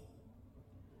intelligence.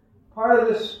 Part of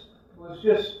this was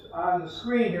just on the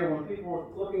screen here when people were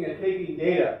looking at taking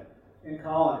data in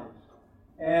colonies.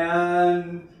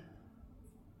 And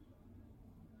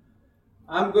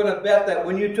I'm going to bet that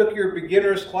when you took your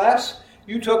beginner's class,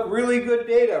 you took really good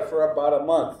data for about a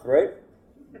month, right?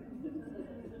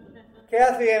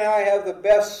 Kathy and I have the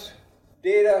best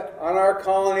data on our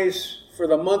colonies for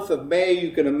the month of May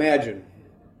you can imagine.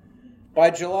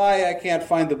 By July, I can't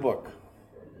find the book.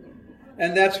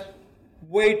 And that's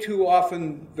way too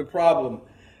often the problem.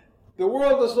 The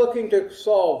world is looking to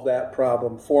solve that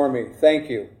problem for me. Thank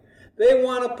you. They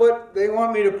want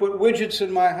me to put widgets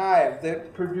in my hive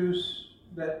that produce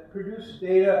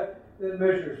data that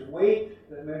measures weight,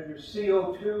 that measures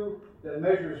CO2, that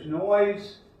measures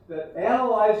noise, that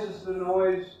analyzes the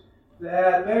noise,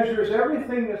 that measures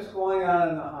everything that's going on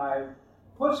in the hive,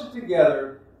 puts it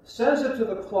together, sends it to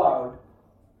the cloud.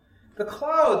 The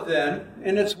cloud then,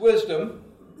 in its wisdom,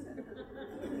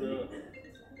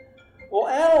 will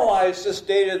analyze this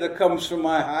data that comes from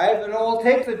my hive, and it will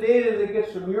take the data that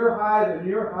gets from your hive and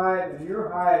your hive and your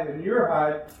hive and your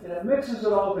hive, and it mixes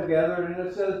it all together, and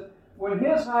it says, when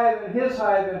his hive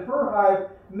and her hive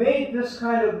made this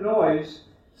kind of noise,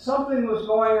 something was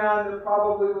going on that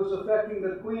probably was affecting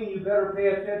the queen. You better pay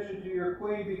attention to your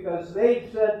queen because they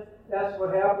said that's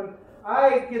what happened.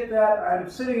 I get that. I'm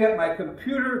sitting at my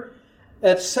computer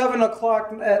at 7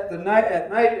 o'clock at night,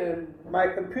 and my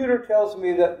computer tells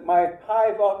me that my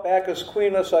hive out back is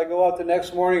queenless. I go out the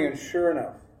next morning, and sure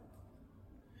enough,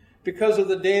 because of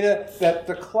the data that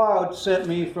the cloud sent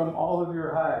me from all of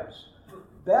your hives.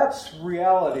 That's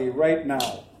reality right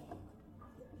now.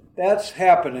 That's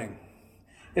happening.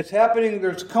 It's happening.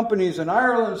 There's companies in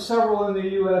Ireland, several in the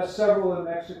U.S., several in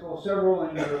Mexico, several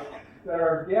in Europe, that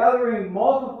are gathering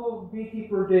multiple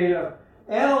beekeeper data,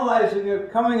 analyzing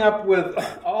it, coming up with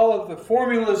all of the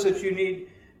formulas that you need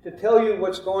to tell you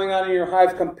what's going on in your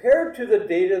hive compared to the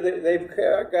data that they've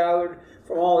gathered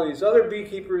from all of these other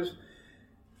beekeepers.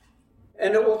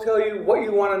 And it will tell you what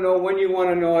you want to know, when you want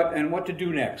to know it, and what to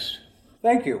do next.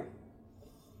 Thank you.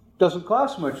 Doesn't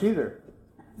cost much either.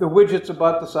 The widget's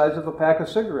about the size of a pack of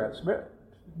cigarettes. Do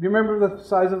you remember the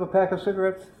size of a pack of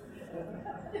cigarettes?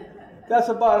 That's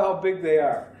about how big they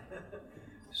are.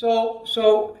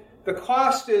 So the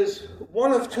cost is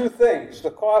one of two things.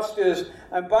 The cost is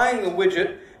I'm buying the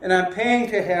widget and I'm paying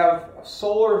to have a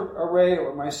solar array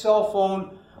or my cell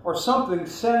phone or something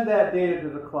send that data to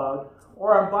the cloud,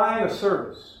 or I'm buying a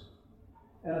service.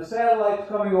 And a satellite's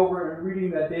coming over and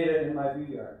reading that data in my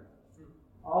bee yard.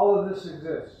 All of this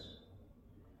exists.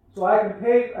 So I can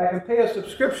pay a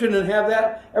subscription and have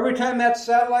that. Every time that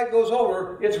satellite goes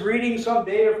over, it's reading some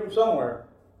data from somewhere.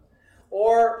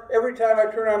 Or every time I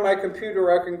turn on my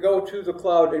computer, I can go to the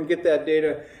cloud and get that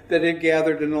data that it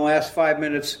gathered in the last 5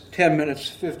 minutes, 10 minutes,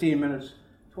 15 minutes,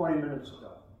 20 minutes ago.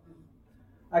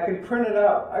 I can print it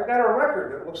out. I've got a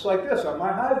record that looks like this on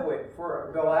my hive weight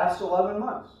for the last 11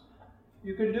 months.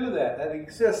 You can do that. That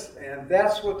exists, and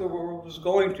that's what the world is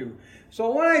going to. So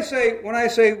when I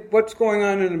say what's going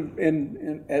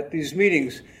on at these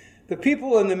meetings, the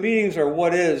people in the meetings are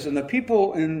what is, and the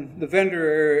people in the vendor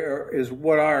area is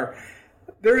what are.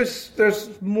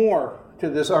 There's more to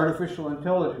this artificial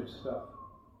intelligence stuff.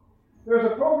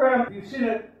 There's a program, you've seen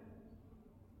it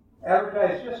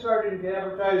advertised, just started to get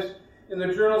advertised in the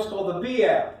journals called the Bee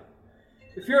app.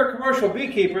 If you're a commercial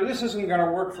beekeeper, this isn't going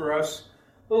to work for us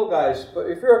little guys, but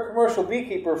if you're a commercial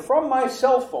beekeeper, from my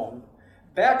cell phone,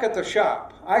 back at the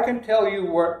shop, I can tell you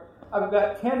where, I've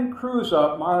got 10 crews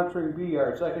out monitoring bee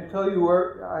yards. I can tell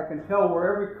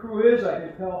where every crew is, I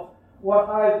can tell what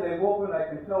hives they've opened, I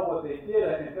can tell what they did,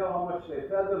 I can tell how much they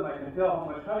fed them, I can tell how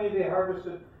much honey they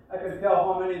harvested, I can tell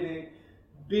how many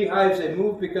beehives they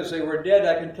moved because they were dead,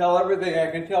 I can tell everything,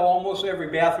 I can tell almost every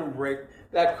bathroom break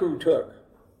that crew took.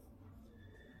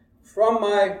 From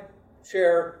my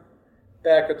chair,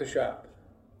 back at the shop.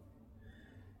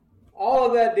 All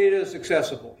of that data is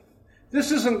accessible.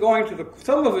 This isn't going to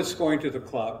some of it's going to the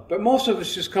cloud, but most of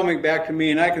it's just coming back to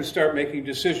me, and I can start making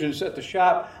decisions at the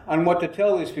shop on what to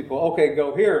tell these people. Okay,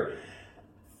 go here.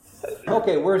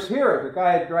 Okay, where's here? The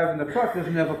guy driving the truck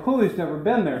doesn't have a clue, he's never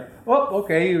been there. Oh,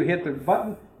 okay, you hit the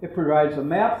button, it provides a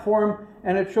map for him,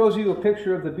 and it shows you a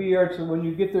picture of the bee yard, so when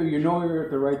you get there, you know you're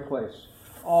at the right place.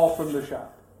 All from the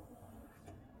shop.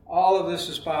 All of this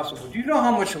is possible. Do you know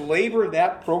how much labor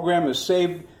that program has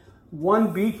saved?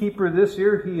 One beekeeper this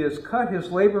year, he has cut his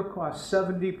labor costs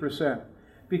 70%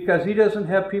 because he doesn't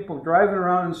have people driving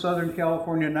around in Southern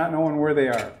California not knowing where they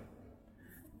are.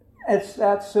 It's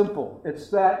that simple. It's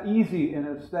that easy, and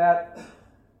it's that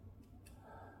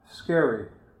scary.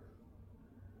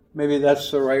 Maybe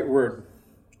that's the right word.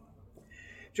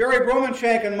 Jerry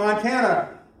Bromenshank in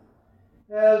Montana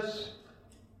has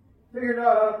figured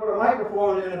out how to put a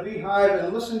microphone in a beehive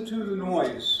and listen to the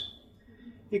noise.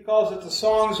 He calls it the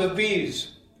songs of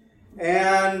bees.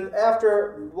 And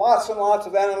after lots and lots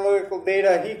of analytical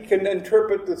data, he can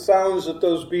interpret the sounds that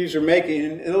those bees are making,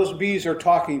 and those bees are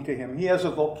talking to him. He has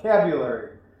a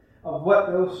vocabulary of what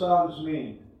those sounds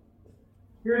mean.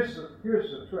 Here's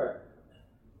the trick.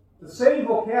 The same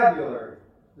vocabulary,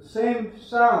 the same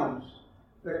sounds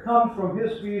that come from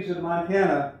his bees in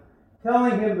Montana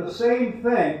telling him the same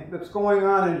thing that's going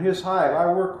on in his hive.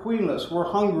 We're queenless,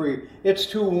 we're hungry, it's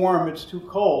too warm, it's too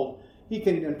cold. He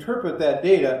can interpret that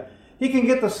data. He can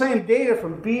get the same data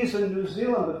from bees in New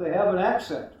Zealand, but they have an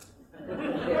accent.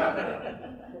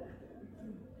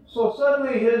 So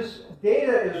suddenly his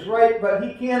data is right, but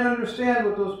he can't understand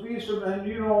what those bees are, and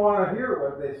you don't want to hear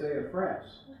what they say in France.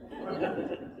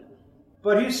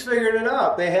 But he's figured it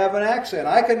out. They have an accent.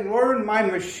 I can learn, my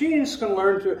machines can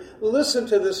learn to listen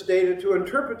to this data, to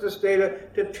interpret this data,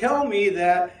 to tell me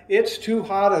that it's too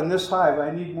hot in this hive. I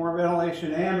need more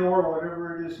ventilation and or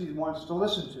whatever it is he wants to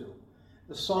listen to.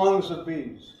 The songs of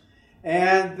bees.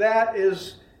 And that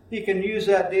is, he can use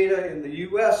that data in the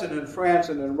U.S. and in France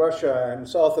and in Russia and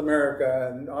South America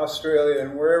and Australia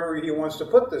and wherever he wants to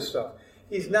put this stuff.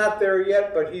 He's not there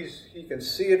yet, but he can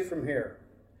see it from here.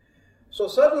 So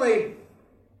suddenly,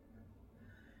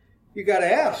 you got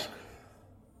to ask,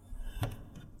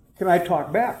 can I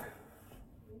talk back?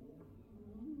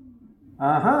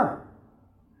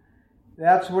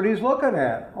 That's what he's looking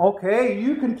at. Okay,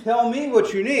 you can tell me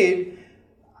what you need.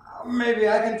 Maybe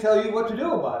I can tell you what to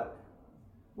do about it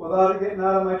without it getting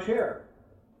out of my chair.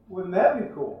 Wouldn't that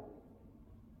be cool?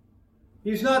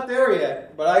 He's not there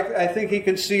yet, but I think he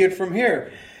can see it from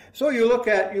here. So you look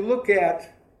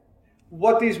at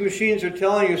what these machines are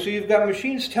telling you. So you've got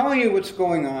machines telling you what's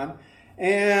going on,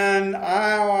 and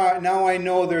now I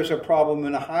know there's a problem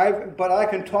in a hive, but I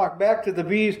can talk back to the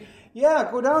bees.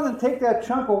 Yeah, go down and take that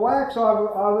chunk of wax out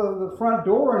of the front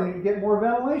door and you get more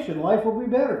ventilation. Life will be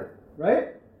better, right?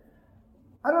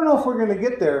 I don't know if we're going to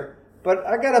get there, but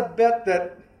I got to bet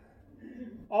that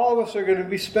all of us are going to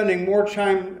be spending more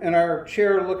time in our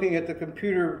chair looking at the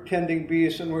computer tending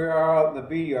bees than we are out in the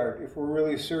bee yard if we're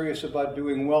really serious about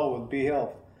doing well with bee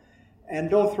health. And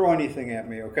don't throw anything at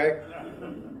me, okay?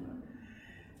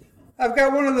 I've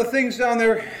got one of the things down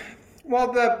there.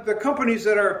 Well, the companies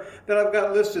that I've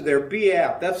got listed there, Bee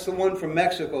App, that's the one from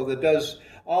Mexico that does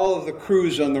all of the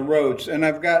crews on the roads. And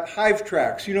I've got Hive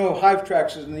Tracks. You know Hive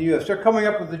Tracks is in the U.S. They're coming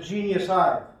up with the Genius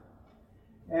Hive.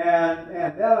 And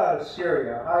that ought to scare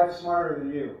you. A hive smarter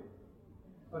than you.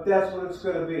 But that's what it's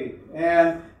going to be.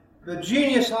 And the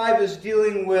Genius Hive is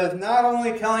dealing with not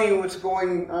only telling you what's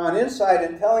going on inside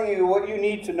and telling you what you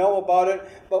need to know about it,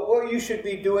 but what you should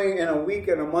be doing in a week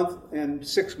and a month and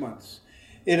 6 months.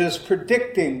 It is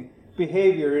predicting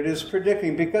behavior. It is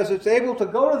predicting because it's able to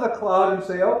go to the cloud and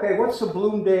say, okay, what's the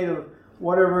bloom date of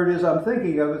whatever it is I'm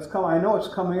thinking of? I know it's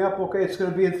coming up. Okay, it's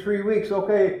going to be in 3 weeks.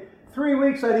 Okay, 3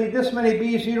 weeks, I need this many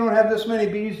bees. You don't have this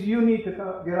many bees. You need to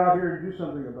get out here and do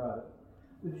something about it.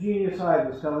 The Genius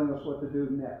Hive is telling us what to do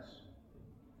next.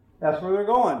 That's where they're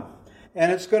going.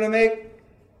 And it's going to make...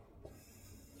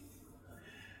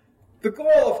 The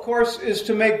goal, of course, is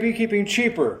to make beekeeping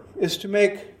cheaper, is to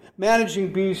make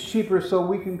managing bees cheaper so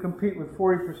we can compete with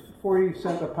 40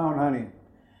 cents a pound honey.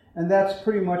 And that's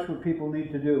pretty much what people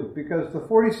need to do, because the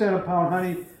 40 cent a pound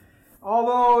honey,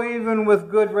 although even with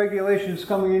good regulations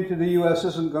coming into the U.S.,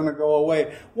 isn't going to go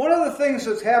away. One of the things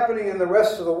that's happening in the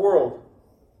rest of the world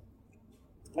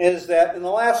is that in the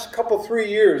last 3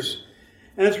 years,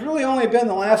 and it's really only been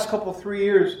the last 3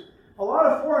 years, a lot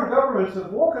of foreign governments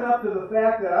have woken up to the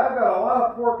fact that I've got a lot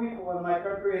of poor people in my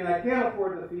country and I can't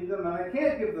afford to feed them and I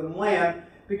can't give them land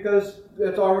because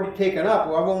it's already taken up.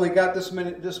 Well, I've only got this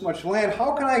much land.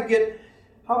 How can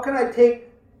I take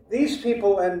these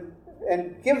people and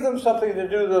give them something to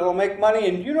do that'll make money?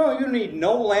 And you know you need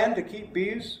no land to keep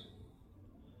bees.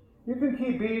 You can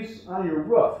keep bees on your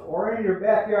roof or in your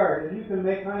backyard and you can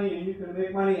make honey and you can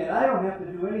make money and I don't have to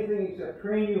do anything except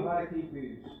train you how to keep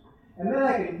bees. And then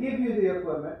I can give you the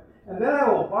equipment, and then I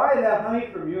will buy that honey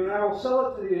from you, and I will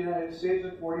sell it to the United States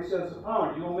at 40 cents a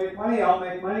pound. You will make money, I'll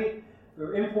make money,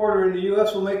 the importer in the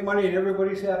U.S. will make money, and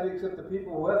everybody's happy except the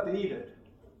people who have to eat it.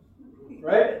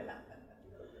 Right?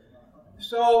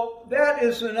 So that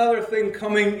is another thing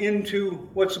coming into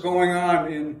what's going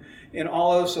on in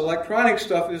all of this electronic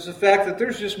stuff, is the fact that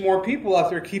there's just more people out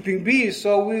there keeping bees,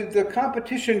 so the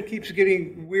competition keeps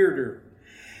getting weirder.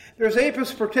 There's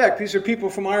Apis Protect. These are people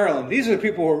from Ireland. These are the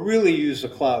people who really use the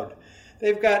cloud.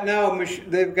 They've got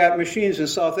machines in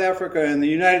South Africa and the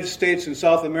United States and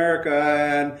South America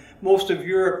and most of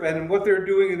Europe. And what they're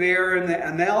doing, they are in the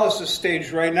analysis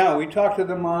stage right now. We talked to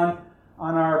them on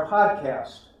our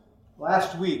podcast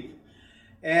last week.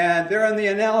 And they're in the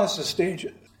analysis stage.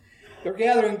 They're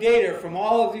gathering data from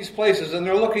all of these places and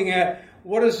they're looking at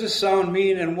what does this sound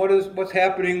mean and what's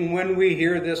happening when we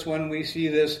hear this, when we see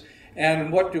this.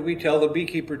 And what do we tell the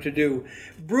beekeeper to do?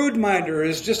 Broodminder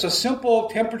is just a simple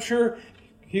temperature,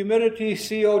 humidity,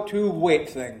 CO2 weight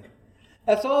thing.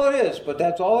 That's all it is, but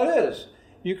that's all it is.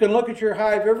 You can look at your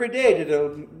hive every day. Did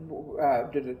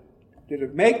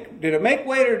it make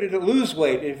weight or did it lose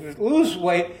weight? If it loses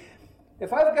weight,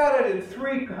 if I've got it in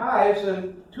 3 hives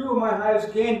and 2 of my hives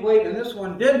gained weight and this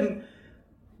one didn't,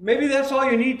 maybe that's all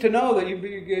you need to know, that you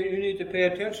need to pay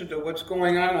attention to what's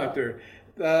going on out there.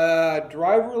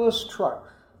 Driverless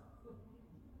truck.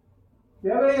 Do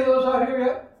you have any of those out here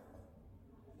yet?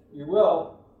 You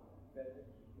will.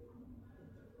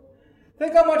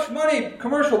 Think how much money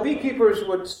commercial beekeepers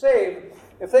would save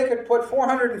if they could put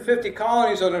 450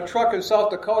 colonies on a truck in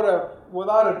South Dakota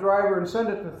without a driver and send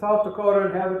it to South Dakota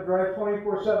and have it drive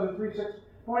 24/7,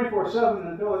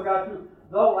 24/7 until it got to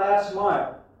the last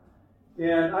mile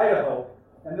in Idaho.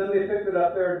 And then they picked it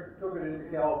up there and took it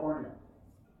into California.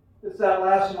 It's that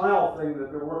last mile thing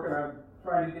that they're working on,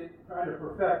 trying to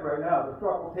perfect right now. The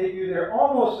truck will take you there,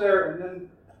 almost there, and then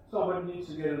someone needs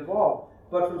to get involved.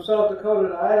 But from South Dakota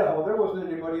to Idaho, there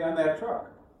wasn't anybody on that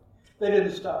truck. They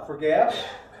didn't stop for gas.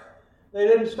 They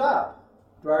didn't stop.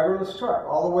 Driverless truck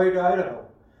all the way to Idaho.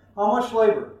 How much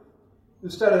labor?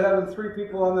 instead of having 3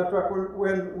 people on the truck.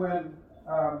 When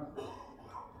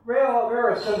Rail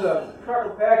Alvera sends a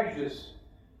truck of packages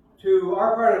to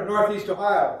our part of Northeast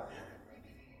Ohio,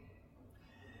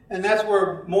 and that's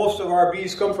where most of our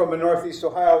bees come from in Northeast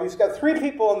Ohio. He's got 3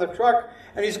 people on the truck,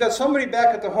 and he's got somebody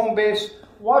back at the home base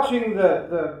watching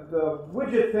the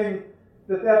widget thing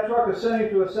that truck is sending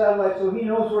to a satellite, so he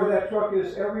knows where that truck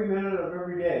is every minute of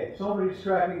every day. Somebody's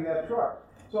tracking that truck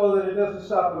so that it doesn't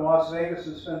stop in Las Vegas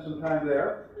and spend some time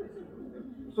there.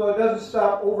 So it doesn't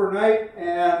stop overnight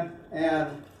and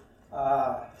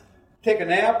take a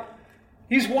nap.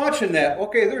 He's watching that.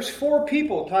 Okay, there's 4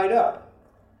 people tied up.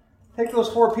 Take those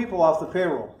 4 people off the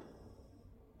payroll.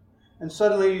 And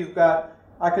suddenly you've got,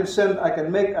 I can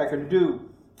do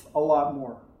a lot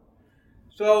more.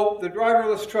 So the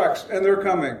driverless trucks, and they're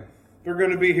coming. They're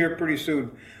going to be here pretty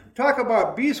soon. Talk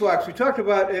about beeswax. We talked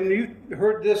about, and you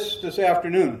heard this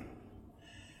afternoon,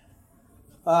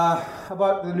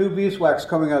 about the new beeswax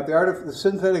coming out, the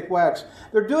synthetic wax.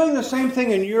 They're doing the same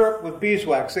thing in Europe with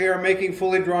beeswax. They are making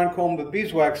fully drawn comb with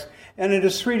beeswax, and it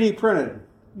is 3D printed.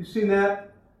 You've seen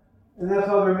that? And that's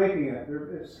how they're making it.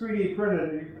 It's 3D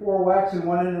printed. You pour wax in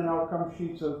one end, and out come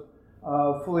sheets of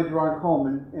fully drawn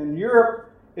comb. In Europe,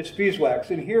 it's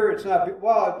beeswax. In here, it's not.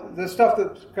 Well, the stuff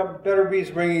that Better Bees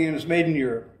bringing in is made in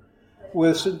Europe.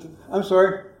 I'm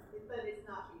sorry? But it's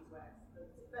not beeswax. The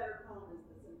better comb is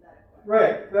the synthetic wax.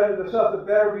 Right. The stuff that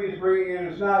Better Bees bringing in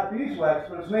is not beeswax,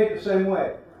 but it's made the same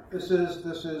way. This is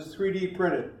 3D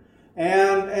printed.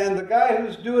 And the guy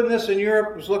who's doing this in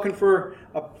Europe was looking for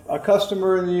a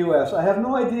customer in the U.S. I have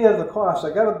no idea of the cost.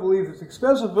 I got to believe it's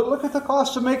expensive, but look at the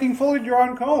cost of making fully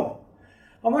drawn comb.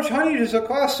 How much honey does it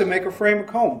cost to make a frame of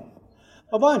comb?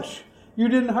 A bunch. You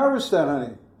didn't harvest that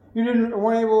honey. You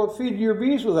weren't able to feed your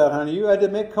bees with that honey. You had to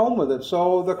make comb with it.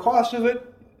 So the cost of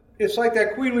it, it's like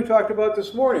that queen we talked about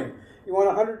this morning. You want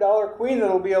a $100 queen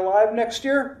that'll be alive next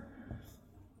year?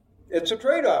 It's a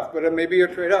trade-off, but it may be a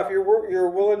trade-off you're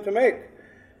willing to make.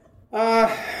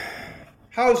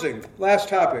 Housing, last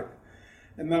topic,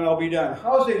 and then I'll be done.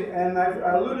 Housing, and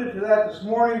I alluded to that this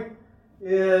morning,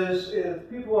 is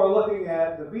people are looking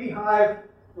at the beehive,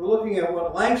 they're looking at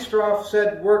what Langstroth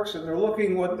said works, and they're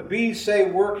looking what the bees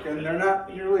say work, and they're not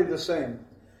nearly the same.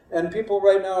 And people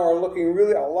right now a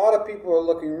lot of people are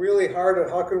looking really hard at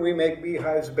how can we make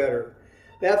beehives better.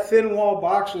 That thin wall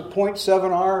box with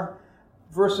 0.7 R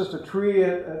versus the tree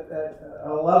at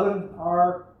 11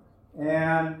 R,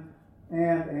 and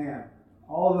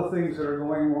all the things that are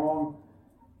going wrong.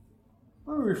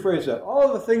 Let me rephrase that. All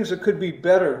of the things that could be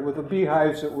better with the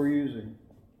beehives that we're using.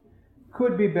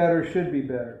 Could be better, should be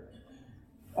better.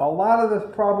 A lot of the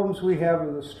problems we have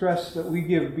are the stress that we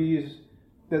give bees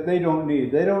that they don't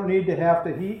need. They don't need to have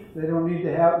to heat. They shouldn't need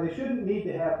to have to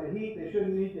heat. They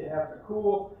shouldn't need to have to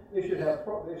cool. They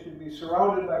should be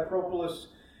surrounded by propolis.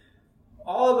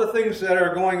 All of the things that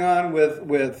are going on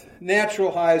with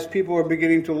natural hives, people are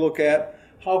beginning to look at.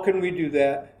 How can we do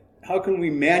that? How can we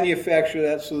manufacture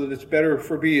that so that it's better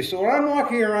for bees? So when I'm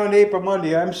walking around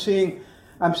Apiamundi,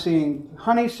 I'm seeing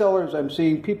honey sellers, I'm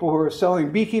seeing people who are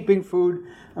selling beekeeping food,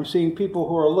 I'm seeing people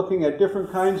who are looking at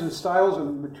different kinds and styles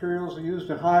and materials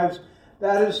used in hives.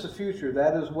 That is the future.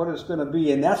 That is what it's going to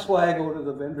be, and that's why I go to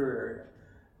the vendor area.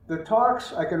 The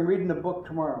talks I can read in the book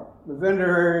tomorrow. The vendor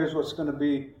area is what's going to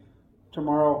be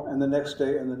tomorrow and the next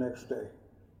day and the next day.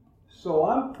 So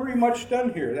I'm pretty much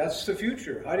done here. That's the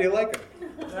future. How do you like it?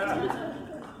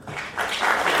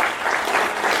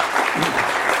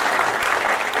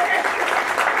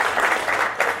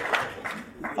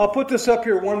 I'll put this up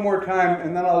here one more time,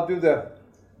 and then I'll do the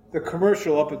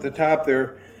commercial up at the top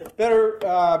there. Better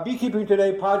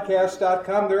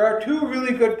BeekeepingTodayPodcast.com. There are 2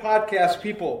 really good podcast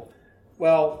people.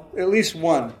 Well, at least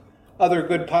one other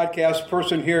good podcast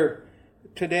person here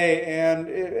today. And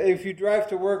if you drive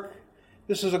to work,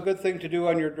 this is a good thing to do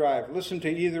on your drive. Listen to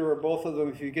either or both of them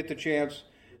if you get the chance.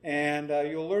 And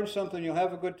you'll learn something. You'll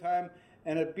have a good time.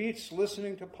 And it beats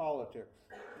listening to politics.